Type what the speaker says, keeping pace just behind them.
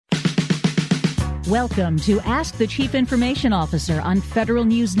Welcome to Ask the Chief Information Officer on Federal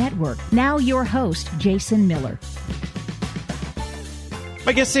News Network. Now your host, Jason Miller.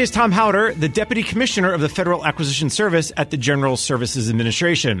 My guest today is Tom Howder, the Deputy Commissioner of the Federal Acquisition Service at the General Services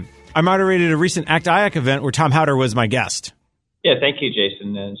Administration. I moderated a recent ACT IAC event where Tom Howder was my guest. Yeah, thank you,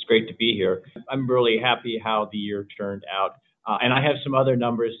 Jason. It's great to be here. I'm really happy how the year turned out. And I have some other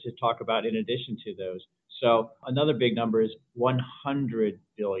numbers to talk about in addition to those. So another big number is 100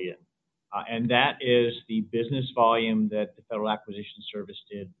 billion. And that is the business volume that the Federal Acquisition Service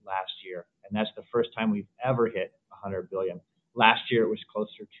did last year. And that's the first time we've ever hit 100 billion. Last year, it was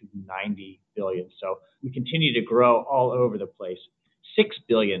closer to 90 billion. So we continue to grow all over the place. 6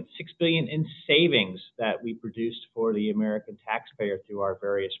 billion in savings that we produced for the American taxpayer through our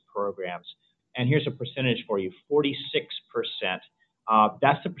various programs. And here's a percentage for you, 46%.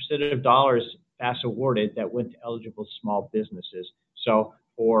 That's the percentage of dollars FAS awarded that went to eligible small businesses. So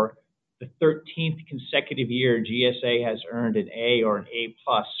for the 13th consecutive year, GSA has earned an A or an A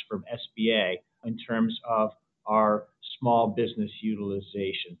plus from SBA in terms of our small business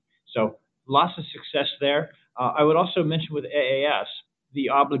utilization. So lots of success there. I would also mention with AAS, the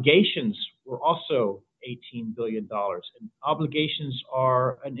obligations were also $18 billion. And obligations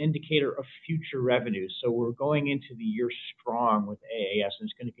are an indicator of future revenue. So we're going into the year strong with AAS, and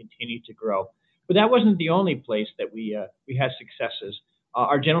it's going to continue to grow. But that wasn't the only place that we had successes.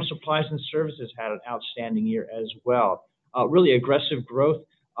 Our general supplies and services had an outstanding year as well. Really aggressive growth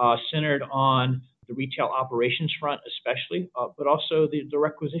centered on the retail operations front especially, but also the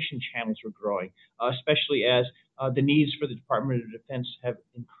requisition channels were growing, especially as the needs for the Department of Defense have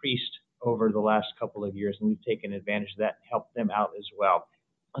increased over the last couple of years, and we've taken advantage of that and helped them out as well.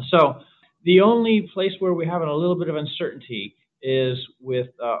 So the only place where we're having a little bit of uncertainty is with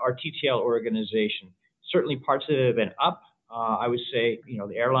our TTL organization. Certainly parts of it have been up. I would say,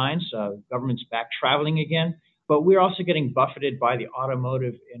 the airlines, government's back traveling again, but we're also getting buffeted by the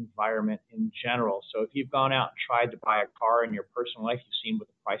automotive environment in general. So if you've gone out and tried to buy a car in your personal life, you've seen what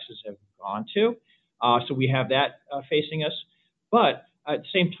the prices have gone to. So we have that facing us. But at the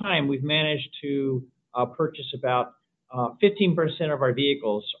same time, we've managed to purchase about 15% of our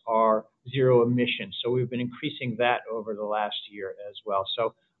vehicles are zero emissions. So we've been increasing that over the last year as well.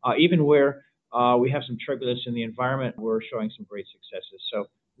 So even where we have some turbulence in the environment, we're showing some great successes. So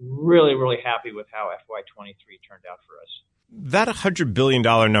really, really happy with how FY23 turned out for us. That $100 billion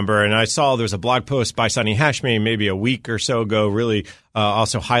number, and I saw there's a blog post by Sonny Hashmi maybe a week or so ago, really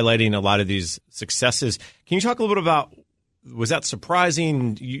also highlighting a lot of these successes. Can you talk a little bit about, was that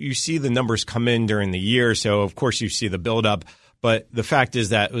surprising? You see the numbers come in during the year, so of course you see the buildup. But the fact is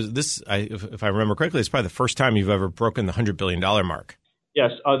that if I remember correctly, it's probably the first time you've ever broken the $100 billion mark.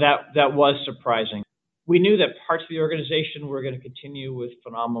 Yes, that was surprising. We knew that parts of the organization were going to continue with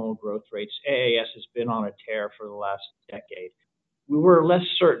phenomenal growth rates. AAS has been on a tear for the last decade. We were less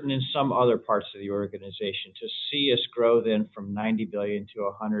certain in some other parts of the organization. To see us grow then from 90 billion to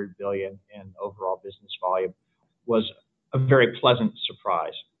 100 billion in overall business volume was a very pleasant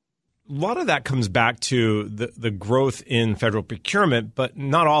surprise. A lot of that comes back to the growth in federal procurement, but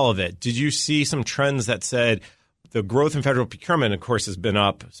not all of it. Did you see some trends that said the growth in federal procurement, of course, has been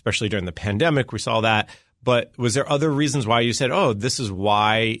up, especially during the pandemic. We saw that. But was there other reasons why you said, oh, this is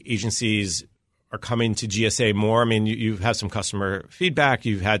why agencies are coming to GSA more? I mean, you have some customer feedback.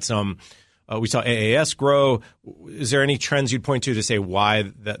 You've had some we saw AAS grow. Is there any trends you'd point to say why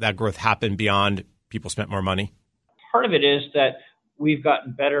that growth happened beyond people spent more money? Part of it is that we've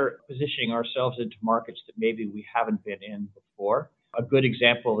gotten better positioning ourselves into markets that maybe we haven't been in before. A good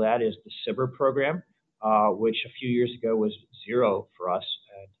example of that is the SBIR program, which a few years ago was zero for us.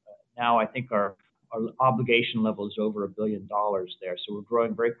 And now I think our obligation level is over $1 billion there. So we're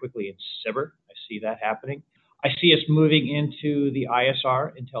growing very quickly in SBIR. I see that happening. I see us moving into the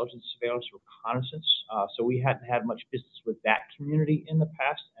ISR, intelligence, surveillance, reconnaissance. So we hadn't had much business with that community in the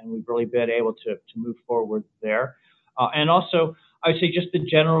past, and we've really been able to move forward there. And also, I would say just the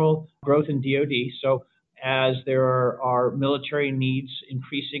general growth in DoD. So as there are military needs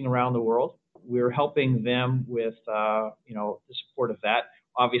increasing around the world, we're helping them with the support of that.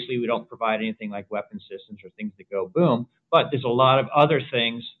 Obviously, we don't provide anything like weapon systems or things that go boom, but there's a lot of other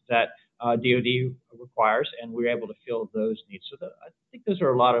things that DoD requires, and we're able to fill those needs. So I think those are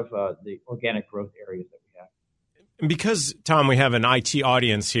a lot of the organic growth areas that we have. And because, Tom, we have an IT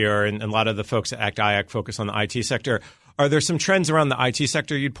audience here, and a lot of the folks at ACT IAC focus on the IT sector, are there some trends around the IT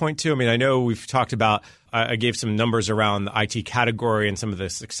sector you'd point to? I mean, I know we've talked about, I gave some numbers around the IT category and some of the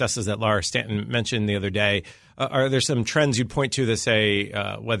successes that Laura Stanton mentioned the other day. Are there some trends you'd point to that say,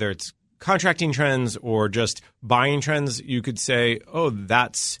 whether it's contracting trends or just buying trends, you could say, oh,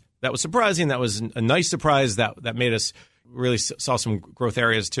 that's that was surprising, that was a nice surprise that made us really saw some growth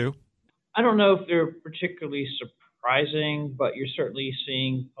areas too? I don't know if they're particularly surprising, but you're certainly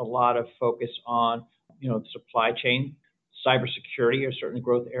seeing a lot of focus on, the supply chain. Cybersecurity are certainly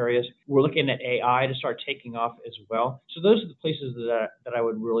growth areas. We're looking at AI to start taking off as well. So those are the places that I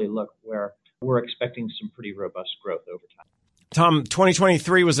would really look where we're expecting some pretty robust growth over time. Tom,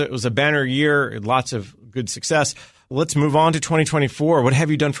 2023 was a banner year, lots of good success. Let's move on to 2024. What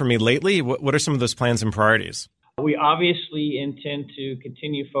have you done for me lately? What are some of those plans and priorities? We obviously intend to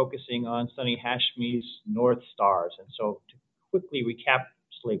continue focusing on Sunny Hashmi's North Stars. And so to quickly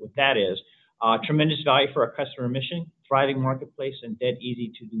recapitulate what that is, tremendous value for our customer mission, thriving marketplace, and dead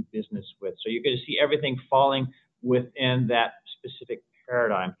easy to do business with. So you're going to see everything falling within that specific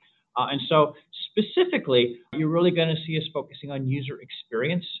paradigm. And so specifically, you're really going to see us focusing on user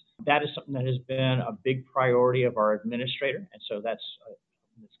experience. That is something that has been a big priority of our administrator. And so that's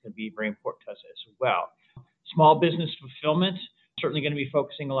going to be very important to us as well. Small business fulfillment, certainly going to be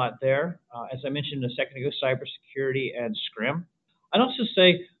focusing a lot there. As I mentioned a second ago, cybersecurity and Scrim. I'd also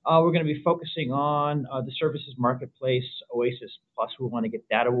say we're going to be focusing on the services marketplace, Oasis Plus. We want to get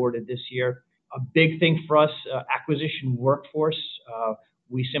that awarded this year. A big thing for us, acquisition workforce.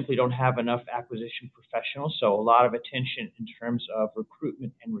 We simply don't have enough acquisition professionals, so a lot of attention in terms of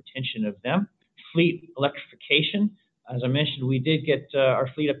recruitment and retention of them. Fleet electrification. As I mentioned, we did get our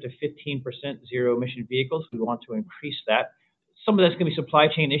fleet up to 15% zero-emission vehicles. We want to increase that. Some of that's going to be supply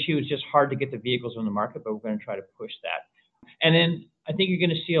chain issue. It's just hard to get the vehicles on the market, but we're going to try to push that. And then I think you're going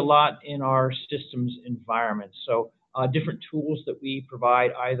to see a lot in our systems environment. So different tools that we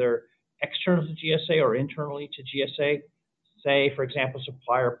provide either external to GSA or internally to GSA. Say, for example,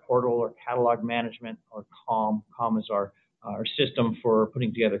 supplier portal or catalog management or COM. COM is our system for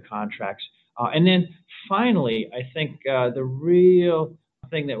putting together contracts. And then finally, I think the real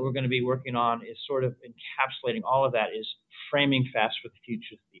thing that we're going to be working on is sort of encapsulating all of that is framing fast for the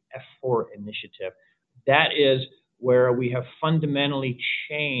future, the F4 initiative. That is where we have fundamentally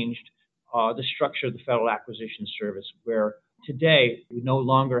changed the structure of the Federal Acquisition Service, where today we no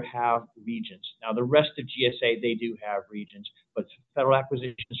longer have regions. Now, the rest of GSA, they do have regions, but Federal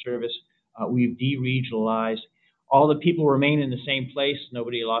Acquisition Service, we've deregionalized. All the people remain in the same place.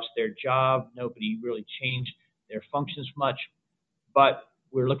 Nobody lost their job. Nobody really changed their functions much. But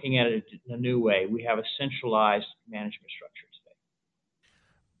we're looking at it in a new way. We have a centralized management structure today.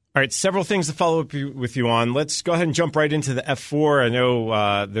 All right, several things to follow up with you on. Let's go ahead and jump right into the F4. I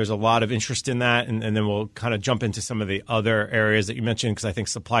know there's a lot of interest in that, and then we'll kind of jump into some of the other areas that you mentioned, because I think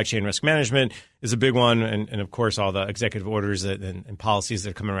supply chain risk management is a big one, and of course, all the executive orders and policies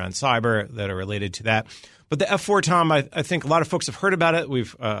that are coming around cyber that are related to that. But the F4, Tom, I think a lot of folks have heard about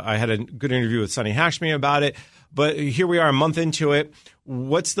it. I had a good interview with Sunny Hashmi about it, but here we are a month into it.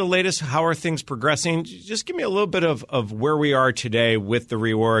 What's the latest? How are things progressing? Just give me a little bit of where we are today with the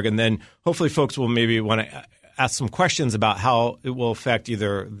reorg, and then hopefully folks will maybe want to ask some questions about how it will affect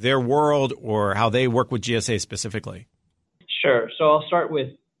either their world or how they work with GSA specifically. Sure. So I'll start with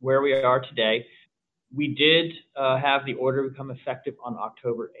where we are today. We did have the order become effective on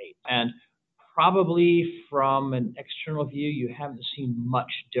October 8th. And probably from an external view, you haven't seen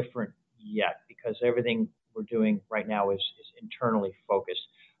much different yet, because everything we're doing right now is internally focused.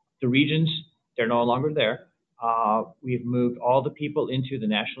 The regions, they're no longer there. We've moved all the people into the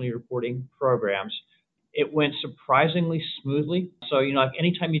nationally reporting programs. It went surprisingly smoothly. So, like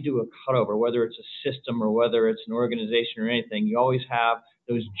anytime you do a cutover, whether it's a system or whether it's an organization or anything, you always have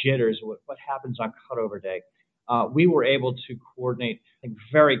those jitters. What happens on cutover day? We were able to coordinate, I think,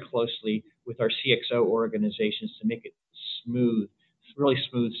 very closely with our CXO organizations to make it smooth, really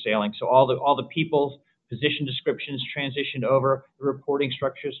smooth sailing. So all the people, position descriptions transitioned over, the reporting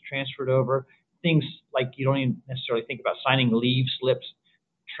structures transferred over, things like you don't even necessarily think about, signing leave slips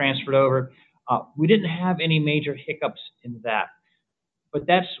transferred over. We didn't have any major hiccups in that. But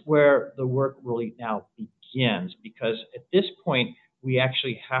that's where the work really now begins, because at this point, we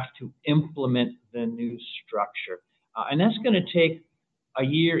actually have to implement the new structure. And that's going to take a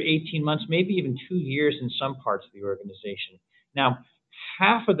year, 18 months, maybe even 2 years in some parts of the organization. Now,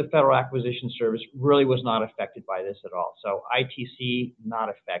 half of the Federal Acquisition Service really was not affected by this at all. So ITC, not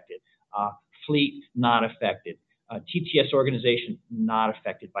affected. Fleet, not affected. TTS organization, not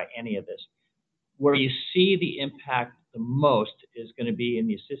affected by any of this. Where you see the impact the most is going to be in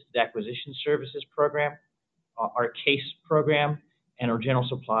the Assisted Acquisition Services program, our CASE program, and our General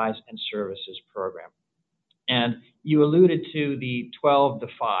Supplies and Services program. And you alluded to the 12 to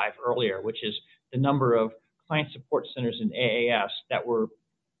 5 earlier, which is the number of client support centers in AAS that were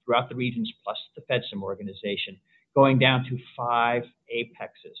throughout the regions plus the FedSim organization, going down to 5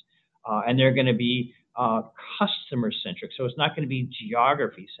 apexes. and they're going to be customer-centric. So it's not going to be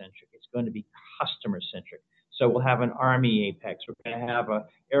geography-centric. It's going to be customer-centric. So we'll have an Army Apex. We're going to have an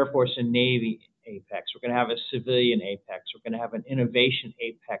Air Force and Navy Apex. We're going to have a civilian Apex. We're going to have an innovation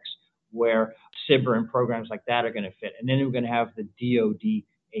Apex where cyber and programs like that are going to fit. And then we're going to have the DoD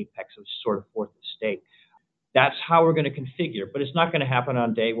Apex, which is sort of fourth estate. That's how we're going to configure, but it's not going to happen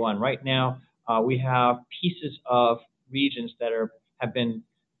on day one. Right now, we have pieces of regions that have been,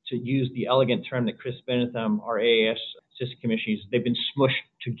 to use the elegant term that Chris Benetham, our AAS Assistant Commissioner, uses, they've been smushed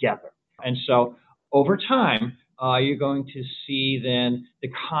together. And so over time, you're going to see then the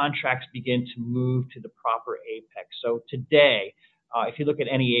contracts begin to move to the proper Apex. So today, if you look at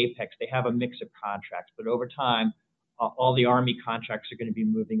any Apex, they have a mix of contracts, but over time, all the Army contracts are going to be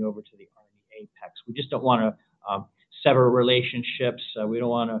moving over to the Army Apex. We just don't want to sever relationships. We don't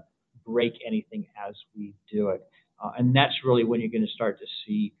want to break anything as we do it. And that's really when you're going to start to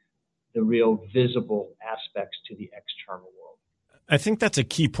see the real visible aspects to the external world. I think that's a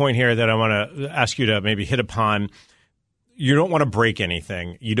key point here that I want to ask you to maybe hit upon. You don't want to break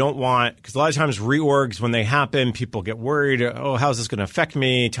anything. You don't want, because a lot of times reorgs, when they happen, people get worried. Oh, how's this going to affect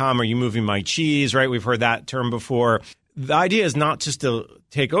me? Tom, are you moving my cheese? Right? We've heard that term before. The idea is not just to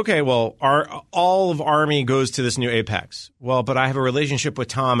take, okay, well, all of Army goes to this new Apex. Well, but I have a relationship with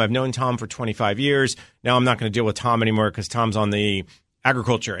Tom. I've known Tom for 25 years. Now I'm not going to deal with Tom anymore because Tom's on the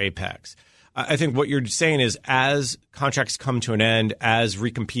agriculture Apex. I think what you're saying is as contracts come to an end, as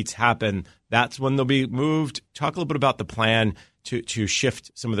recompetes happen, that's when they'll be moved. Talk a little bit about the plan to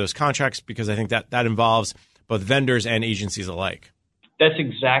shift some of those contracts, because I think that involves both vendors and agencies alike. That's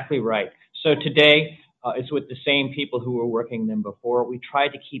exactly right. So today, it's with the same people who were working them before. We tried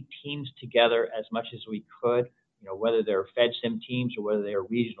to keep teams together as much as we could, whether they're FedSim teams or whether they're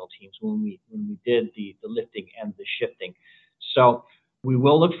regional teams when we did the lifting and the shifting. So we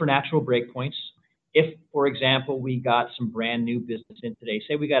will look for natural breakpoints. If, for example, we got some brand new business in today,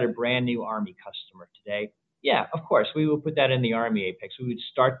 say we got a brand new Army customer today, yeah, of course, we will put that in the Army Apex. We would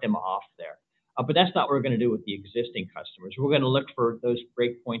start them off there. But that's not what we're going to do with the existing customers. We're going to look for those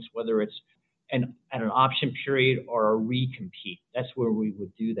breakpoints, whether it's at an option period or a recompete. That's where we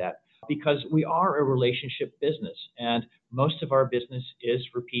would do that, because we are a relationship business, and most of our business is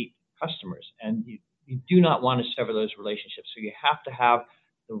repeat customers, and you do not want to sever those relationships. So you have to have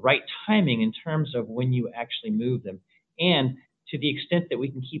the right timing in terms of when you actually move them. And to the extent that we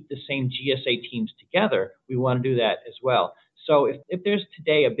can keep the same GSA teams together, we want to do that as well. So if there's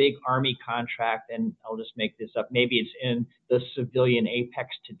today a big Army contract, and I'll just make this up, maybe it's in the civilian Apex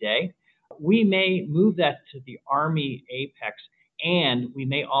today, we may move that to the Army Apex, and we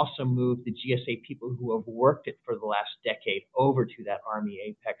may also move the GSA people who have worked it for the last decade over to that Army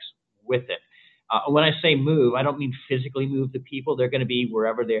Apex with it. When I say move, I don't mean physically move the people. They're going to be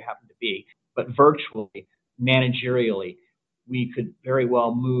wherever they happen to be. But virtually, managerially, we could very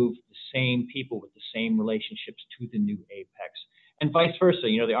well move the same people with the same relationships to the new Apex. And vice versa.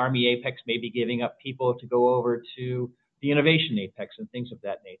 The Army Apex may be giving up people to go over to the Innovation Apex and things of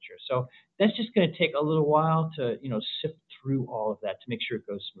that nature. So that's just going to take a little while to, sift through all of that to make sure it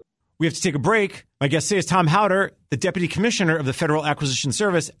goes smooth. We have to take a break. My guest today is Tom Howder, the Deputy Commissioner of the Federal Acquisition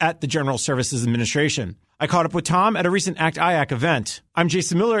Service at the General Services Administration. I caught up with Tom at a recent ACT IAC event. I'm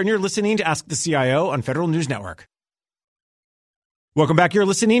Jason Miller, and you're listening to Ask the CIO on Federal News Network. Welcome back. You're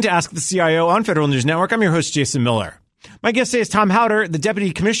listening to Ask the CIO on Federal News Network. I'm your host, Jason Miller. My guest today is Tom Howder, the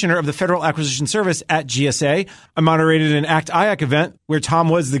Deputy Commissioner of the Federal Acquisition Service at GSA. I moderated an ACT IAC event where Tom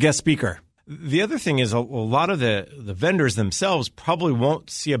was the guest speaker. The other thing is a lot of the vendors themselves probably won't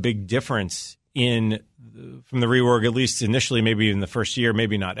see a big difference from the reorg, at least initially, maybe in the first year,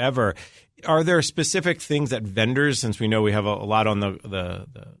 maybe not ever. Are there specific things that vendors, since we know we have a lot on the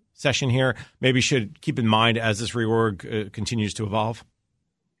session here, maybe should keep in mind as this reorg continues to evolve?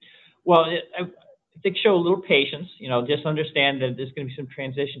 Well, I think show a little patience. Just understand that there's going to be some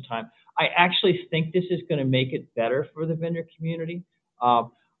transition time. I actually think this is going to make it better for the vendor community.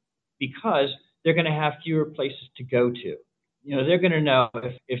 Because they're going to have fewer places to go to. They're going to know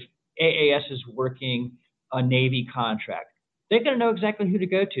if AAS is working a Navy contract, they're going to know exactly who to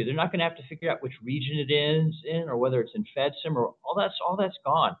go to. They're not going to have to figure out which region it is in, or whether it's in FedSim, or all that's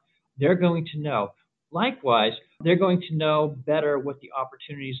gone. They're going to know. Likewise, they're going to know better what the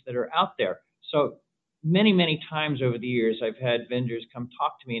opportunities that are out there. So many, many times over the years, I've had vendors come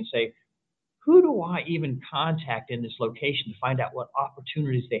talk to me and say, who do I even contact in this location to find out what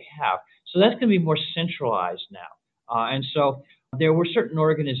opportunities they have? So that's going to be more centralized now. And so there were certain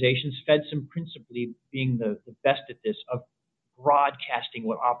organizations, FedSim principally being the best at this, of broadcasting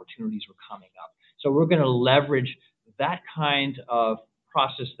what opportunities were coming up. So we're going to leverage that kind of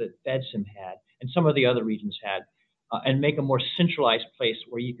process that Bedsom had and some of the other regions had, and make a more centralized place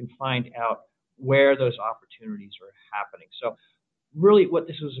where you can find out where those opportunities are happening. So really what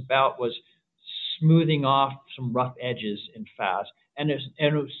this was about was smoothing off some rough edges in FAS. And it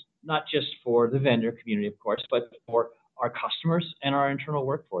was not just for the vendor community, of course, but for our customers and our internal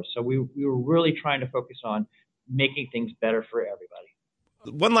workforce. So we were really trying to focus on making things better for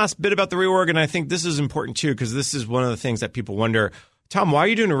everybody. One last bit about the reorg, and I think this is important too, because this is one of the things that people wonder, Tom, why are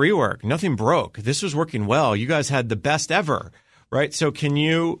you doing a reorg? Nothing broke. This was working well. You guys had the best ever, right? So can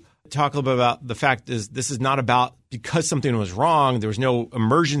you talk a little bit about the fact is this is not about because something was wrong, there was no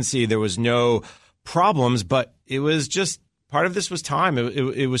emergency, there was no problems, but it was just part of this was time.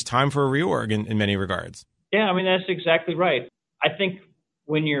 It was time for a reorg in many regards. Yeah, I mean, that's exactly right. I think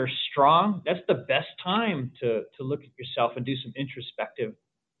when you're strong, that's the best time to look at yourself and do some introspective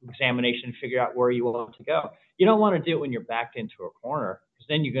examination and figure out where you want to go. You don't want to do it when you're backed into a corner, because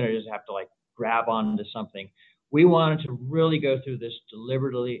then you're going to just have to grab onto something. We wanted to really go through this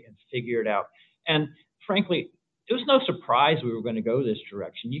deliberately and figure it out. And frankly, it was no surprise we were going to go this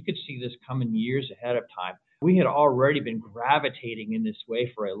direction. You could see this coming years ahead of time. We had already been gravitating in this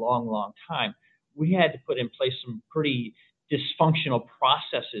way for a long, long time. We had to put in place some pretty dysfunctional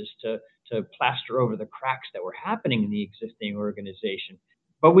processes to plaster over the cracks that were happening in the existing organization.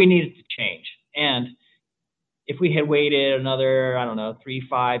 But we needed to change. And if we had waited another,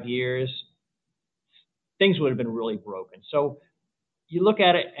 3-5 years, things would have been really broken. So you look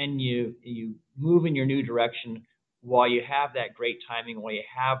at it and you move in your new direction while you have that great timing, while you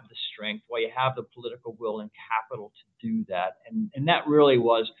have the strength, while you have the political will and capital to do that. And that really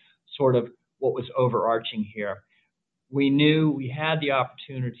was sort of what was overarching here. We knew we had the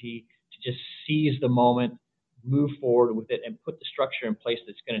opportunity to just seize the moment, move forward with it, and put the structure in place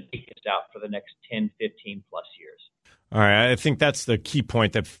that's going to take us out for the next 10, 15 plus years. All right. I think that's the key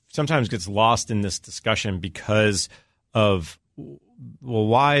point that sometimes gets lost in this discussion because of, well,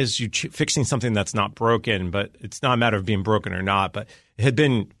 why is you fixing something that's not broken? But it's not a matter of being broken or not. But it had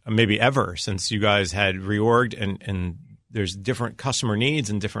been maybe ever since you guys had reorged, and there's different customer needs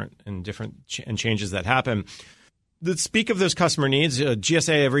and different changes that happen. Let's speak of those customer needs.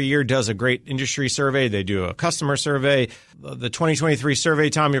 GSA every year does a great industry survey. They do a customer survey. The 2023 survey,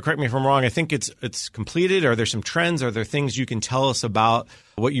 Tom, you correct me if I'm wrong, I think it's completed. Are there some trends? Are there things you can tell us about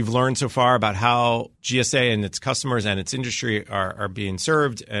what you've learned so far about how GSA and its customers and its industry are being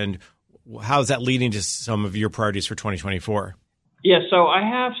served? And how is that leading to some of your priorities for 2024? Yeah, so I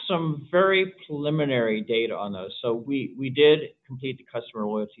have some very preliminary data on those. So we did complete the customer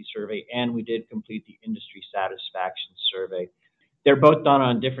loyalty survey and we did complete the industry satisfaction survey. They're both done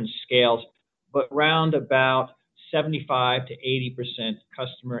on different scales, but around about 75 to 80%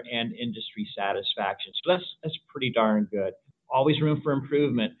 customer and industry satisfaction. So that's pretty darn good. Always room for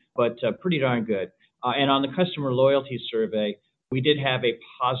improvement, but pretty darn good. And on the customer loyalty survey, we did have a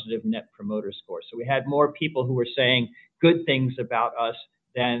positive net promoter score. So we had more people who were saying good things about us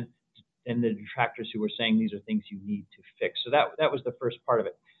than the detractors who were saying these are things you need to fix. So that was the first part of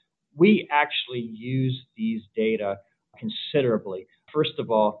it. We actually use these data considerably. First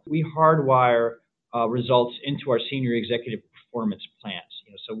of all, we hardwire results into our senior executive performance plans.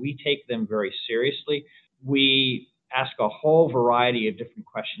 So we take them very seriously. We ask a whole variety of different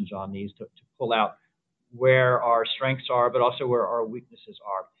questions on these to pull out where our strengths are, but also where our weaknesses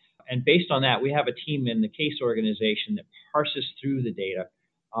are. And based on that, we have a team in the case organization that parses through the data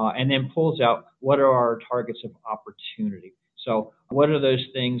and then pulls out what are our targets of opportunity. So what are those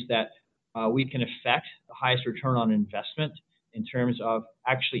things that we can affect the highest return on investment in terms of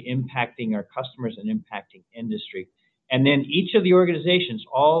actually impacting our customers and impacting industry. And then each of the organizations,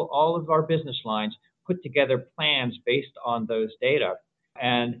 all of our business lines, put together plans based on those data.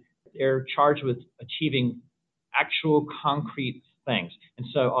 And they're charged with achieving actual concrete things. And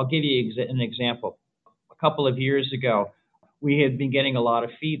so I'll give you an example. A couple of years ago, we had been getting a lot of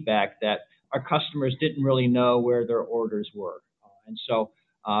feedback that our customers didn't really know where their orders were. And so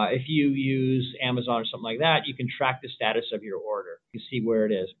if you use Amazon or something like that, you can track the status of your order. You see where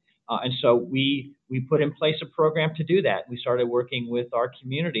it is. And so we put in place a program to do that. We started working with our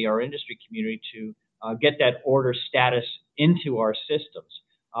community, our industry community, to get that order status into our systems.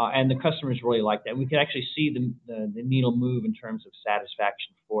 And the customers really like that. We can actually see the needle move in terms of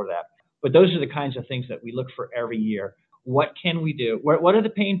satisfaction for that. But those are the kinds of things that we look for every year. What can we do? What are the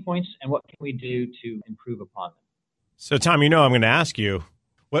pain points, and what can we do to improve upon them? So, Tom, I'm going to ask you,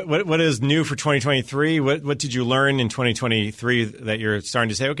 what is new for 2023? What did you learn in 2023 that you're starting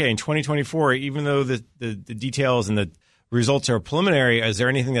to say, okay, in 2024, even though the details and the results are preliminary, is there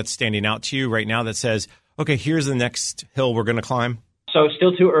anything that's standing out to you right now that says, okay, here's the next hill we're going to climb? So it's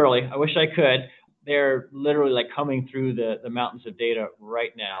still too early. I wish I could. They're literally like coming through the mountains of data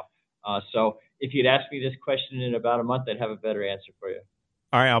right now. So if you'd asked me this question in about a month, I'd have a better answer for you.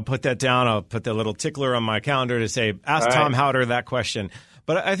 All right, I'll put that down. I'll put that little tickler on my calendar to say, ask Tom Howder that question.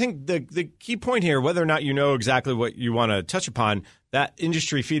 But I think the key point here, whether or not you know exactly what you want to touch upon, that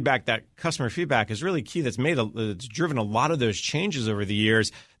industry feedback, that customer feedback is really key. It's driven a lot of those changes over the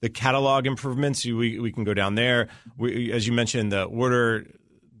years. The catalog improvements, we can go down there. As you mentioned, the order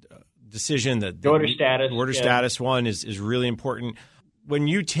decision, the order status one is really important. When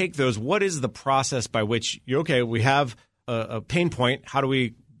you take those, what is the process by which we have a pain point? How do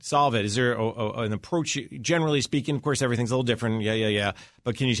we solve it? Is there an approach? Generally speaking, of course, everything's a little different. Yeah.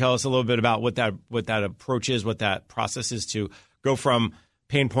 But can you tell us a little bit about what that approach is, what that process is to go from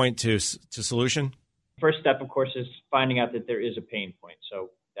pain point to solution? First step, of course, is finding out that there is a pain point.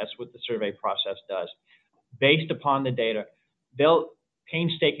 So that's what the survey process does. Based upon the data, they'll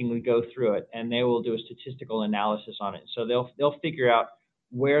painstakingly go through it, and they will do a statistical analysis on it. So they'll figure out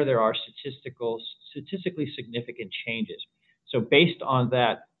where there are statistically significant changes. So based on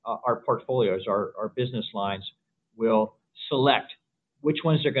that, our portfolios, our business lines will select which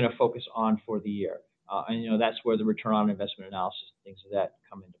ones they're going to focus on for the year. And that's where the return on investment analysis and things of that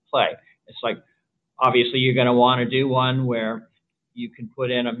come into play. It's like, obviously, you're going to want to do one where you can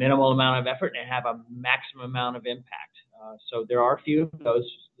put in a minimal amount of effort and have a maximum amount of impact. So there are a few of those.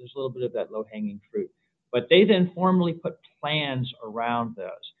 There's a little bit of that low-hanging fruit. But they then formally put plans around those.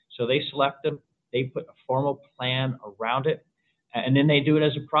 So they select them. They put a formal plan around it. And then they do it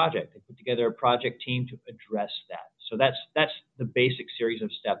as a project. They put together a project team to address that. So that's the basic series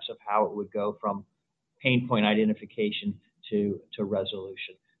of steps of how it would go from pain point identification to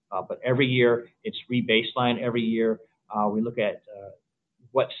resolution. But every year, it's re-baseline. Every year, we look at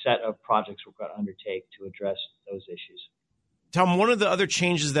what set of projects we're going to undertake to address those issues. Tom, one of the other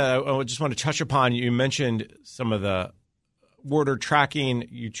changes that I just want to touch upon, you mentioned some of the order tracking.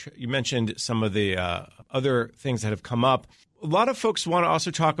 You mentioned some of the other things that have come up. A lot of folks want to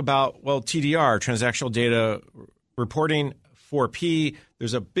also talk about, TDR, transactional data reporting, 4P.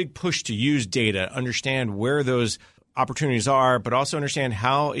 There's a big push to use data, understand where those opportunities are, but also understand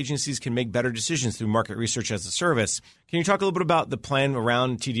how agencies can make better decisions through market research as a service. Can you talk a little bit about the plan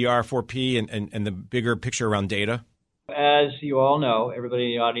around TDR, 4P, and the bigger picture around data? As you all know,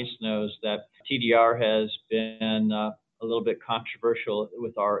 everybody in the audience knows that TDR has been a little bit controversial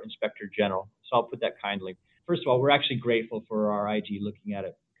with our Inspector General. So I'll put that kindly. First of all, we're actually grateful for our IG looking at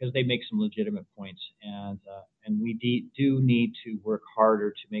it because they make some legitimate points, and we do need to work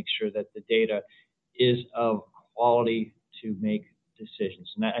harder to make sure that the data is of quality to make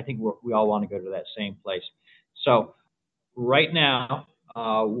decisions. And I think we all want to go to that same place. So right now,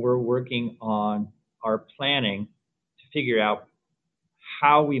 we're working on our planning to figure out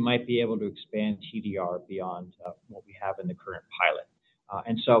how we might be able to expand TDR beyond what we have in the current pilot.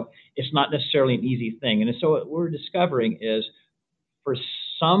 And so it's not necessarily an easy thing. And so what we're discovering is for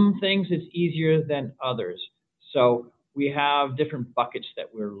some things, it's easier than others. So we have different buckets that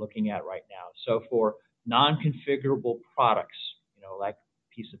we're looking at right now. So for non-configurable products, like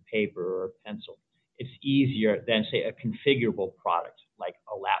a piece of paper or a pencil, it's easier than, say, a configurable product, like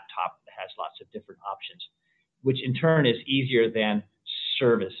a laptop that has lots of different options, which in turn is easier than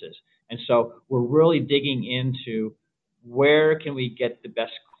services. And so we're really digging into where can we get the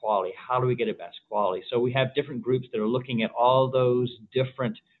best quality? How do we get a best quality? So we have different groups that are looking at all those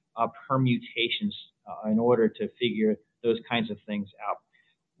different permutations in order to figure those kinds of things out.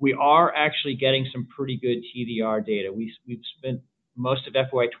 We are actually getting some pretty good TDR data. We've spent most of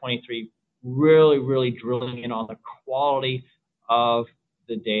FY23 really drilling in on the quality of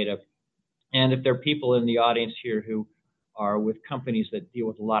the data. And if there are people in the audience here who are with companies that deal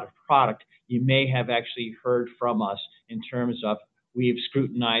with a lot of product, you may have actually heard from us in terms of we've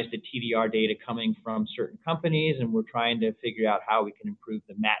scrutinized the TDR data coming from certain companies, and we're trying to figure out how we can improve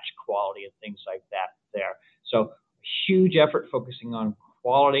the match quality and things like that there. So huge effort focusing on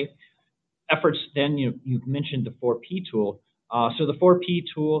quality. Efforts then, you've mentioned the 4P tool. So the 4P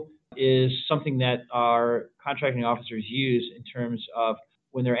tool is something that our contracting officers use in terms of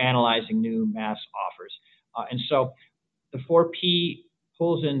when they're analyzing new mass offers. And so the 4P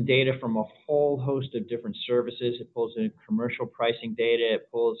pulls in data from a whole host of different services. It pulls in commercial pricing data.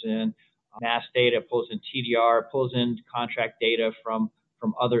 It pulls in mass data. It pulls in TDR. It pulls in contract data from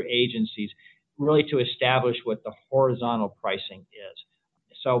other agencies, really to establish what the horizontal pricing is.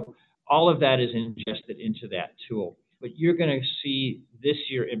 So all of that is ingested into that tool. But you're going to see this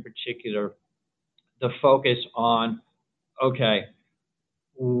year in particular the focus on, okay,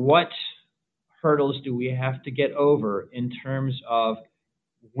 what hurdles do we have to get over in terms of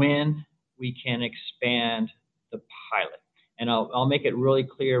when we can expand the pilot? And I'll make it really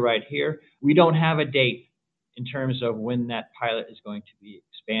clear right here. We don't have a date in terms of when that pilot is going to be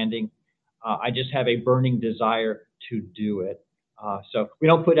expanding. I just have a burning desire to do it. So we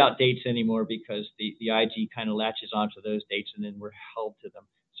don't put out dates anymore because the IG kind of latches onto those dates and then we're held to them.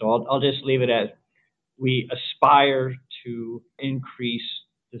 So I'll just leave it as we aspire to increase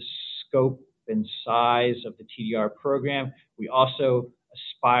the scope and size of the TDR program. We also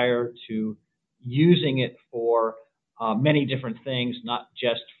aspire to using it for many different things, not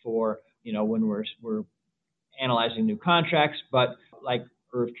just for, when we're analyzing new contracts, but like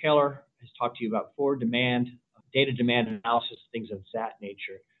Irv Keller has talked to you about, for data demand analysis, things of that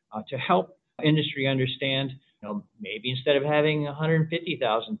nature, to help industry understand, maybe instead of having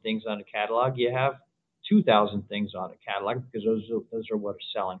 150,000 things on a catalog, you have 2,000 things on a catalog because those are what are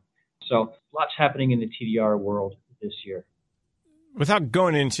selling. So lots happening in the TDR world this year. Without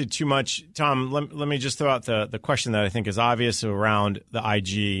going into too much, Tom, let me just throw out the question that I think is obvious around the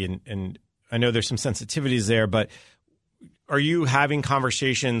IG, and I know there's some sensitivities there, but are you having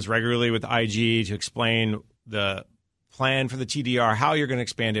conversations regularly with IG to explain the plan for the TDR, how you're going to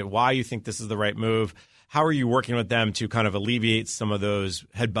expand it, why you think this is the right move? How are you working with them to kind of alleviate some of those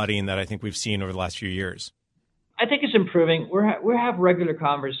headbutting that I think we've seen over the last few years? I think it's improving. We have regular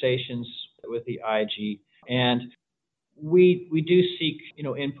conversations with the IG, and we do seek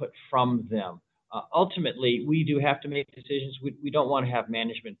input from them. Ultimately, we do have to make decisions. We don't want to have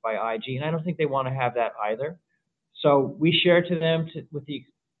management by IG, and I don't think they want to have that either. So we share to them to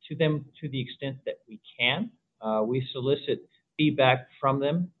the extent that we can. We solicit feedback from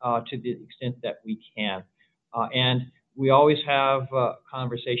them to the extent that we can, and we always have a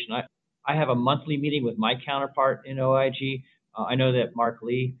conversation. I have a monthly meeting with my counterpart in OIG. I know that Mark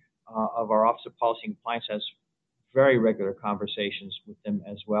Lee of our Office of Policy and Compliance has very regular conversations with them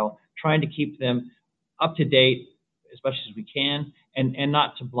as well, trying to keep them up to date as much as we can and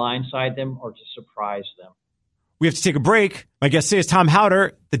not to blindside them or to surprise them. We have to take a break. My guest today is Tom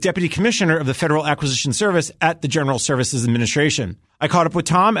Howder, the Deputy Commissioner of the Federal Acquisition Service at the General Services Administration. I caught up with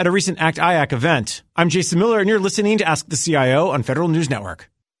Tom at a recent ACT IAC event. I'm Jason Miller, and you're listening to Ask the CIO on Federal News Network.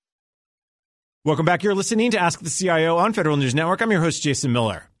 Welcome back. You're listening to Ask the CIO on Federal News Network. I'm your host, Jason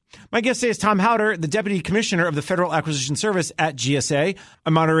Miller. My guest today is Tom Howder, the Deputy Commissioner of the Federal Acquisition Service at GSA. I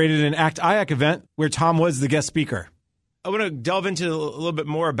moderated an ACT IAC event where Tom was the guest speaker. I want to delve into a little bit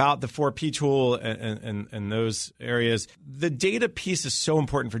more about the 4P tool and those areas. The data piece is so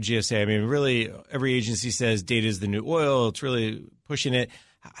important for GSA. I mean, really, every agency says data is the new oil. It's really pushing it.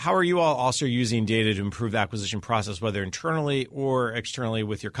 How are you all also using data to improve the acquisition process, whether internally or externally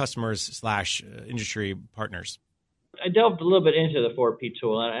with your customers / industry partners? I delved a little bit into the 4P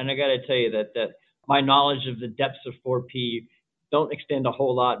tool, and I got to tell you that my knowledge of the depths of 4P don't extend a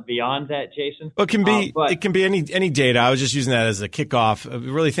whole lot beyond that, Jason. Well, it can be any data. I was just using that as a kickoff.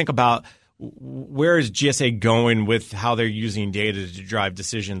 Really think about where is GSA going with how they're using data to drive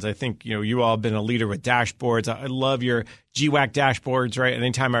decisions. I think you all have been a leader with dashboards. I love your GWAC dashboards, right?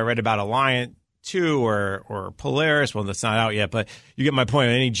 Anytime I read about Alliant 2 or Polaris, well, that's not out yet, but you get my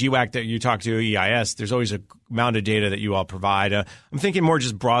point. Any GWAC that you talk to, EIS, there's always a amount of data that you all provide. I'm thinking more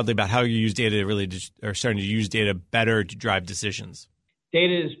just broadly about how you use data to really are starting to use data better to drive decisions.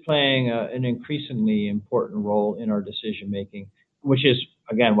 Data is playing an increasingly important role in our decision making, which is,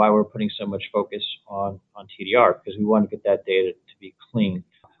 again, why we're putting so much focus on TDR, because we want to get that data to be clean.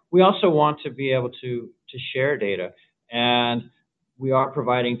 We also want to be able to share data, and we are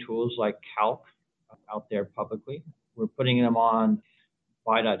providing tools like Calc out there publicly. We're putting them on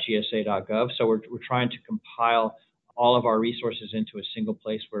buy.gsa.gov. So we're trying to compile all of our resources into a single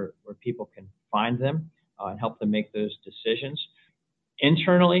place where people can find them and help them make those decisions.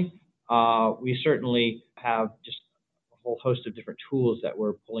 Internally, we certainly have just a whole host of different tools that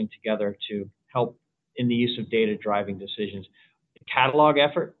we're pulling together to help in the use of data driving decisions. The catalog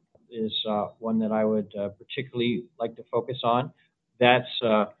effort is one that I would particularly like to focus on. That's,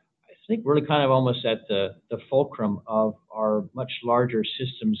 I think, really kind of almost at the fulcrum of our much larger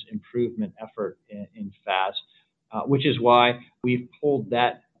systems improvement effort in FAS, which is why we've pulled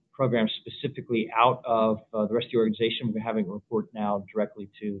that program specifically out of the rest of the organization. We're having a report now directly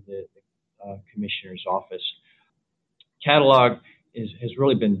to the commissioner's office. Catalog has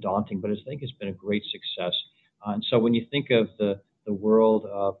really been daunting, but I think it's been a great success. And so when you think of the world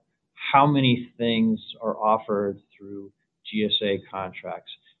of how many things are offered through GSA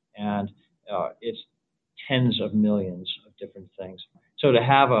contracts, and it's tens of millions of different things. So to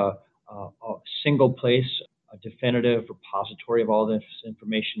have a single place a definitive repository of all this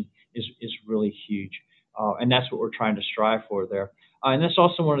information is really huge. And that's what we're trying to strive for there. And that's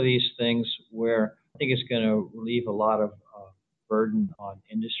also one of these things where I think it's going to relieve a lot of burden on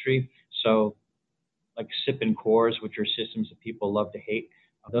industry. So like SIP and cores, which are systems that people love to hate,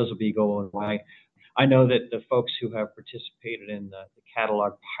 those will be going away. I know that the folks who have participated in the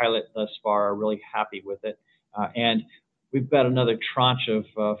catalog pilot thus far are really happy with it. And we've got another tranche of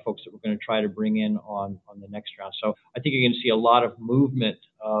folks that we're going to try to bring in on the next round. So I think you're going to see a lot of movement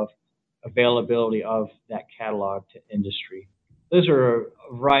of availability of that catalog to industry. Those are a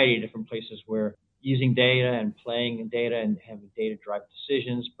variety of different places where using data and playing in data and having data drive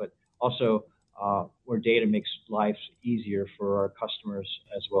decisions, but also where data makes life easier for our customers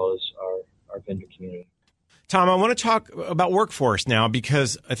as well as our vendor community. Tom, I want to talk about workforce now,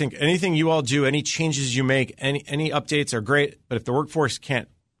 because I think anything you all do, any changes you make, any updates are great. But if the workforce can't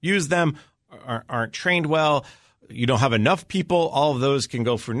use them, aren't trained well, you don't have enough people, all of those can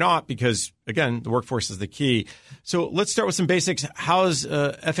go for naught because, again, the workforce is the key. So let's start with some basics. How's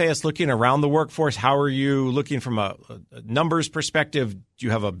FAS looking around the workforce? How are you looking from a numbers perspective? Do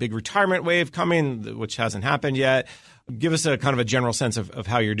you have a big retirement wave coming, which hasn't happened yet? Give us a kind of a general sense of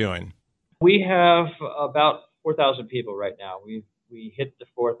how you're doing. We have about 4,000 people right now. We hit the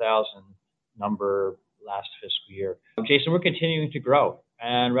 4,000 number last fiscal year. Jason, we're continuing to grow,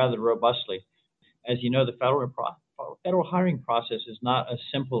 and rather robustly. As you know, the federal hiring process is not a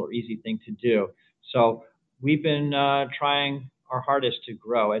simple or easy thing to do. So we've been trying our hardest to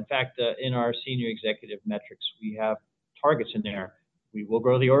grow. In fact, in our senior executive metrics, we have targets in there. We will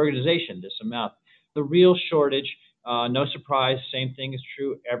grow the organization this amount. The real shortage, no surprise, same thing is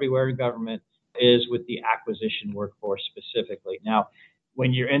true everywhere in government, is with the acquisition workforce specifically. Now,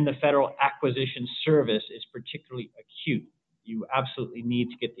 when you're in the federal acquisition service, it's particularly acute. You absolutely need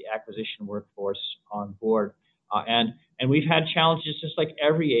to get the acquisition workforce on board. And we've had challenges, just like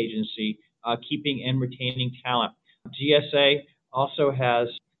every agency, keeping and retaining talent. GSA also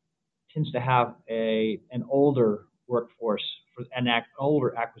tends to have an older workforce, an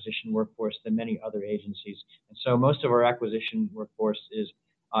older acquisition workforce than many other agencies. And so most of our acquisition workforce is,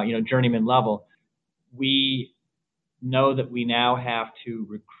 journeyman level. We know that we now have to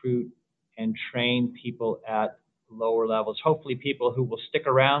recruit and train people at lower levels, hopefully people who will stick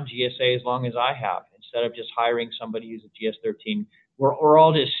around GSA as long as I have, instead of just hiring somebody who's a GS-13. We're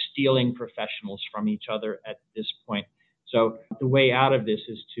all just stealing professionals from each other at this point. So the way out of this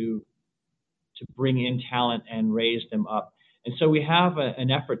is to bring in talent and raise them up. And so we have an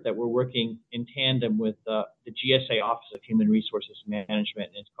effort that we're working in tandem with the GSA Office of Human Resources Management,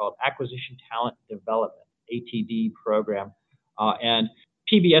 and it's called Acquisition Talent Development, ATD program. And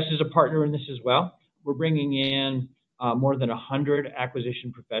PBS is a partner in this as well. We're bringing in more than 100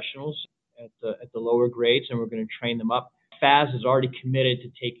 acquisition professionals at the lower grades, and we're going to train them up. FAS is already committed to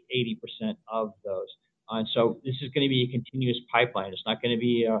take 80% of those. And so this is going to be a continuous pipeline. It's not going to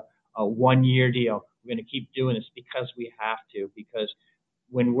be a one-year deal. We're going to keep doing this because we have to, because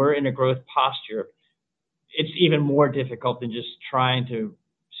when we're in a growth posture, it's even more difficult than just trying to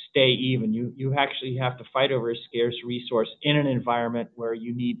stay even. You actually have to fight over a scarce resource in an environment where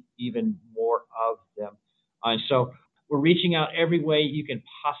you need even more of them. And so we're reaching out every way you can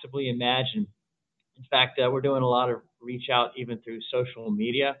possibly imagine. In fact, we're doing a lot of reach out even through social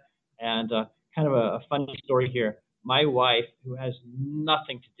media. And kind of a funny story here. My wife, who has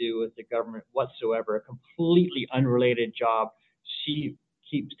nothing to do with the government whatsoever, a completely unrelated job, she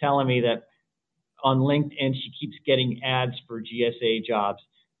keeps telling me that on LinkedIn, she keeps getting ads for GSA jobs.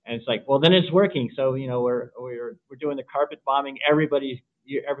 And it's like, well, then it's working. So, we're doing the carpet bombing. Everybody's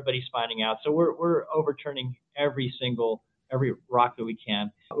finding out. So we're overturning every rock that we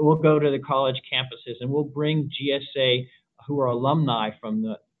can. We'll go to the college campuses and we'll bring GSA who are alumni from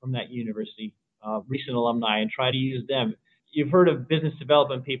that university, recent alumni, and try to use them. You've heard of business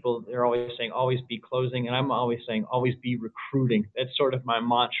development people. They're always saying, always be closing. And I'm always saying, always be recruiting. That's sort of my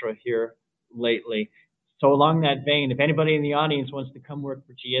mantra here lately. So along that vein, if anybody in the audience wants to come work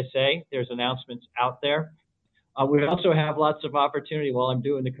for GSA, there's announcements out there. We also have lots of opportunity while I'm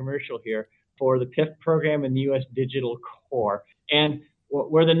doing the commercial here for the PIF program and the U.S. Digital Corps. And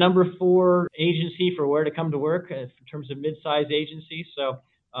we're the number 4 agency for where to come to work in terms of mid-sized agencies. So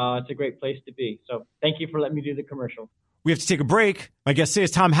it's a great place to be. So thank you for letting me do the commercial. We have to take a break. My guest today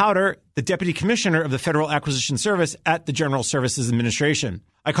is Tom Howder, the Deputy Commissioner of the Federal Acquisition Service at the General Services Administration.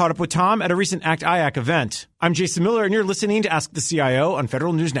 I caught up with Tom at a recent ACT IAC event. I'm Jason Miller, and you're listening to Ask the CIO on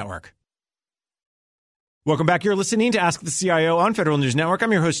Federal News Network. Welcome back. You're listening to Ask the CIO on Federal News Network.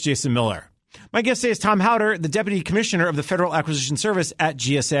 I'm your host, Jason Miller. My guest today is Tom Howder, the Deputy Commissioner of the Federal Acquisition Service at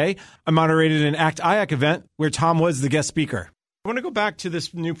GSA. I moderated an ACT IAC event where Tom was the guest speaker. I want to go back to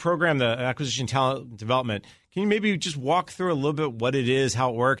this new program, the Acquisition Talent Development. Can you maybe just walk through a little bit what it is,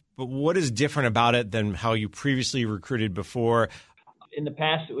 how it works, but what is different about it than how you previously recruited before? In the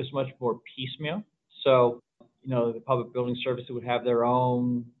past, it was much more piecemeal. So, the Public Building Service would have their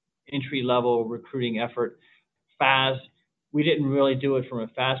own entry-level recruiting effort. FAS, we didn't really do it from a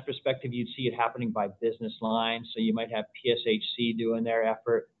FAS perspective. You'd see it happening by business line. So you might have PSHC doing their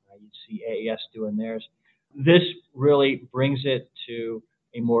effort. You'd see AES doing theirs. This really brings it to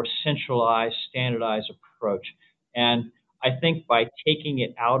a more centralized, standardized approach. And I think by taking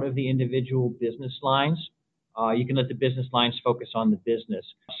it out of the individual business lines, you can let the business lines focus on the business.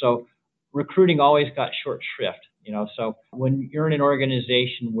 So recruiting always got short shrift. So when you're in an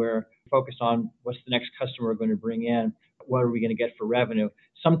organization where you're focused on what's the next customer we're going to bring in, what are we going to get for revenue?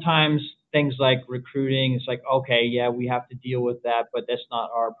 Sometimes things like recruiting, it's like, okay, yeah, we have to deal with that, but that's not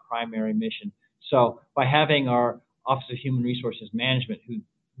our primary mission. So by having our Office of Human Resources Management, who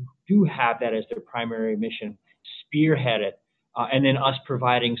do have that as their primary mission, spearhead it, and then us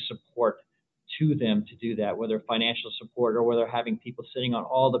providing support to them to do that, whether financial support or whether having people sitting on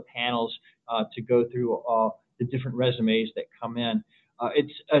all the panels to go through all the different resumes that come in.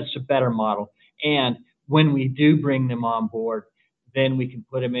 It's a better model. And when we do bring them on board, then we can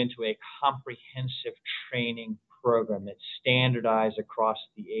put them into a comprehensive training program that's standardized across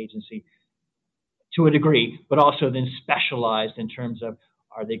the agency to a degree, but also then specialized in terms of,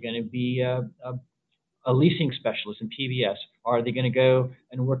 are they going to be a leasing specialist in PBS? Are they going to go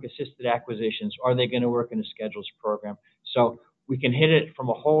and work assisted acquisitions? Are they going to work in a schedules program? So we can hit it from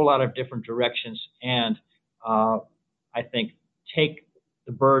a whole lot of different directions, and I think take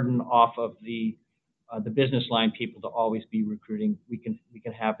the burden off of the business line people to always be recruiting. We can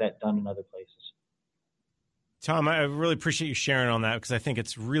have that done in other places. Tom, I really appreciate you sharing on that, because I think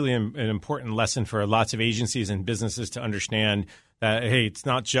it's really an important lesson for lots of agencies and businesses to understand that, hey, it's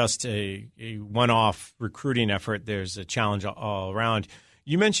not just a one-off recruiting effort. There's a challenge all around.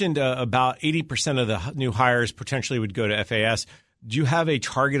 You mentioned about 80% of the new hires potentially would go to FAS. Do you have a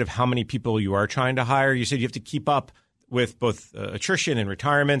target of how many people you are trying to hire? You said you have to keep up with both attrition and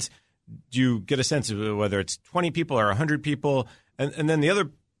retirements. Do you get a sense of whether it's 20 people or 100 people? And then the other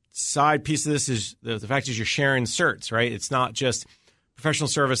side piece of this is the fact is you're sharing certs, right? It's not just professional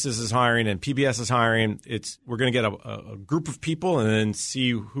services is hiring and PBS is hiring. We're going to get a group of people and then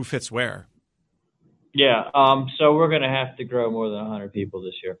see who fits where. Yeah. So we're going to have to grow more than 100 people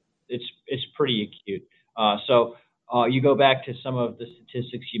this year. It's pretty acute. So you go back to some of the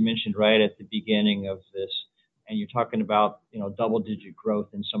statistics you mentioned right at the beginning of this, and you're talking about double-digit growth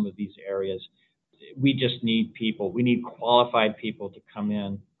in some of these areas. We just need people. We need qualified people to come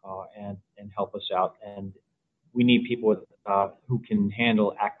in and help us out, and we need people who can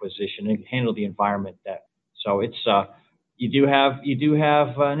handle acquisition and handle the environment. So it's you do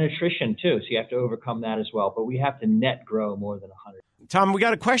have an attrition too, so you have to overcome that as well. But we have to net grow more than 100. Tom, we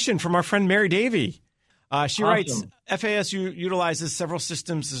got a question from our friend Mary Davey. She writes, FAS utilizes several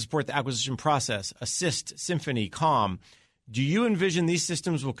systems to support the acquisition process: Assist, Symphony, COM. Do you envision these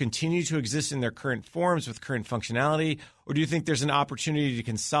systems will continue to exist in their current forms with current functionality, or do you think there's an opportunity to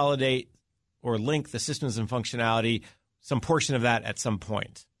consolidate or link the systems and functionality, some portion of that at some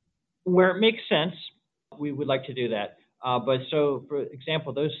point? Where it makes sense, we would like to do that. But so, for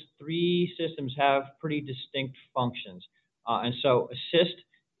example, those three systems have pretty distinct functions. And so Assist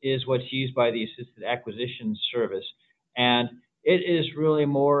is what's used by the Assisted Acquisition Service. And it is really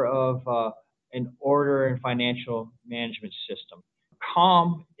more of an order and financial management system.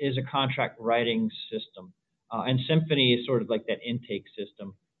 COM is a contract writing system. And Symphony is sort of like that intake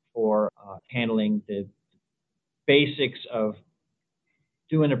system for handling the basics of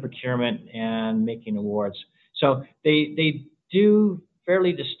doing a procurement and making awards. So they do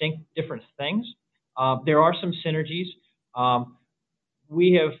fairly distinct different things. There are some synergies.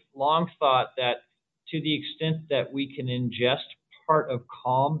 We have long thought that to the extent that we can ingest part of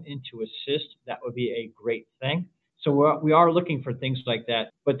COM into Assist, that would be a great thing. So we are looking for things like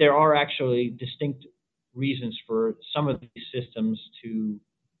that, but there are actually distinct reasons for some of these systems to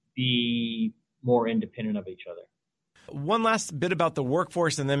be more independent of each other. One last bit about the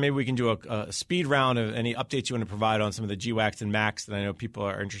workforce, and then maybe we can do a speed round of any updates you want to provide on some of the GWACs and MACs that I know people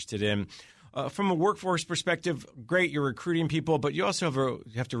are interested in. From a workforce perspective, great, you're recruiting people, but you also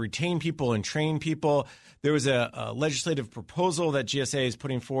have to retain people and train people. There was a legislative proposal that GSA is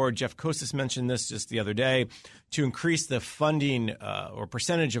putting forward. Jeff Kostis mentioned this just the other day, to increase the funding or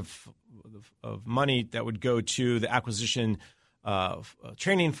percentage of money that would go to the acquisition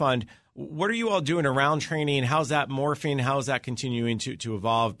training fund. What are you all doing around training? How's that morphing? How's that continuing to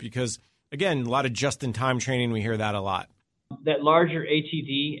evolve? Because, again, a lot of just-in-time training, we hear that a lot. That larger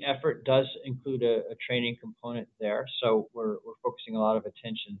ATD effort does include a training component there, so we're focusing a lot of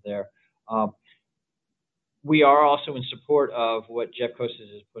attention there. We are also in support of what Jeff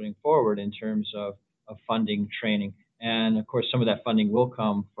Kostas is putting forward in terms of funding training. And, of course, some of that funding will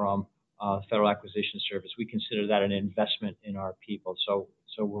come from Federal Acquisition Service. We consider that an investment in our people, so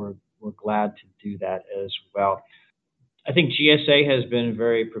we're glad to do that as well. I think GSA has been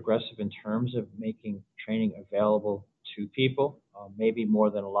very progressive in terms of making training available to people, maybe more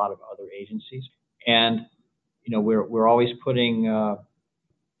than a lot of other agencies. And, we're always putting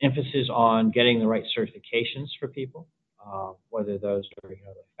emphasis on getting the right certifications for people, whether those are the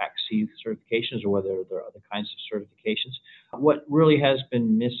FACC certifications or whether there are other kinds of certifications. What really has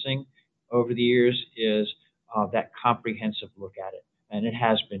been missing over the years is that comprehensive look at it, and it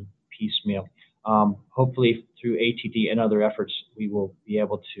has been piecemeal. Hopefully through ATD and other efforts, we will be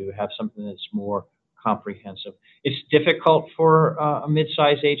able to have something that's more comprehensive. It's difficult for a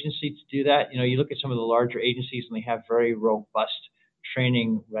mid-sized agency to do that. You look at some of the larger agencies and they have very robust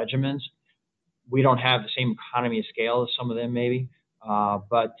training regimens. We don't have the same economy of scale as some of them maybe,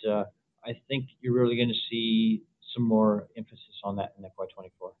 but I think you're really going to see some more emphasis on that in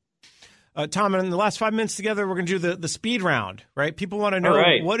FY24. Tom, in the last 5 minutes together, we're going to do the speed round, right? People want to know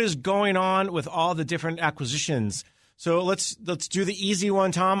what is going on with all the different acquisitions. So let's do the easy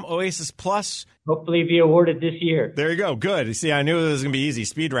one, Tom. Oasis Plus. Hopefully be awarded this year. There you go. Good. You see, I knew it was going to be easy.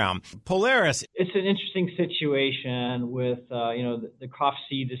 Speed round. Polaris. It's an interesting situation with the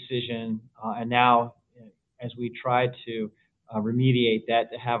COF-C decision, and now as we try to remediate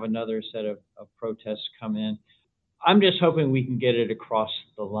that, to have another set of protests come in. I'm just hoping we can get it across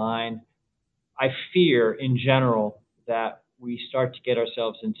the line. I fear, in general, that we start to get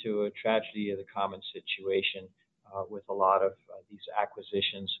ourselves into a tragedy of the commons situation with a lot of these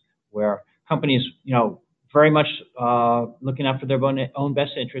acquisitions, where companies, very much looking out for their own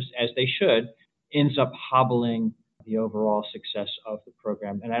best interests, as they should, ends up hobbling the overall success of the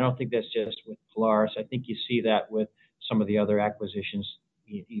program. And I don't think that's just with Polaris. I think you see that with some of the other acquisitions,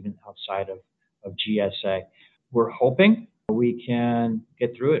 even outside of GSA. We're hoping we can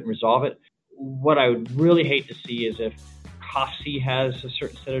get through it and resolve it. What I would really hate to see is if COF-C has a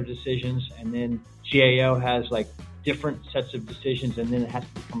certain set of decisions and then GAO has different sets of decisions, and then it has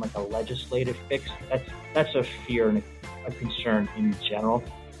to become a legislative fix. That's a fear and a concern in general.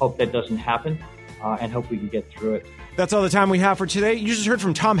 Hope that doesn't happen, and hope we can get through it. That's all the time we have for today. You just heard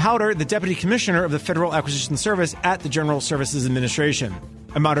from Tom Howder, the Deputy Commissioner of the Federal Acquisition Service at the General Services Administration.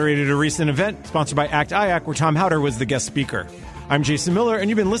 I moderated a recent event sponsored by ACT-IAC where Tom Howder was the guest speaker. I'm Jason Miller, and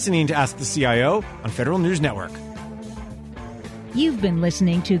you've been listening to Ask the CIO on Federal News Network. You've been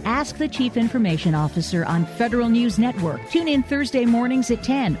listening to Ask the Chief Information Officer on Federal News Network. Tune in Thursday mornings at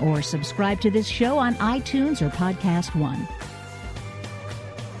 10 or subscribe to this show on iTunes or Podcast One.